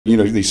You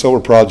know, these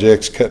solar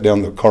projects cut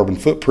down the carbon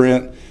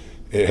footprint.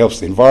 It helps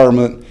the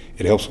environment.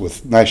 It helps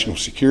with national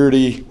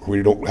security, where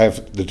we don't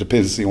have the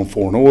dependency on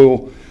foreign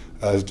oil.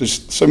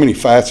 Just so many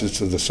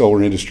facets of the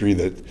solar industry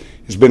that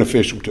is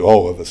beneficial to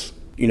all of us.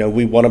 You know,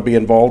 we want to be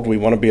involved. We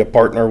want to be a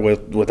partner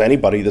with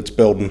anybody that's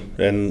building,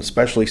 and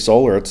especially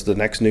solar. It's the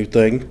next new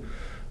thing.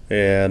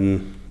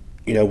 And,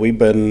 you know, we've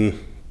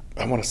been,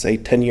 I want to say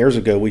 10 years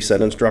ago, we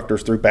sent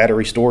instructors through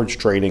battery storage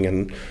training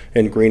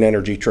and green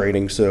energy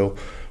training. So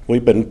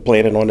we've been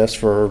planning on this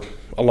for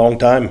a long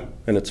time,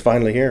 and it's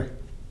finally here.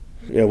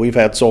 You know, we've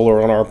had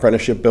solar on our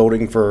apprenticeship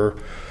building for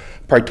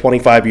probably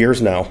 25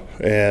 years now,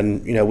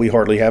 and you know, we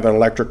hardly have an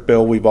electric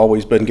bill. We've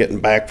always been getting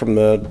back from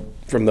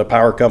the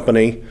power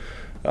company.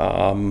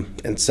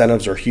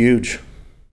 Incentives are huge.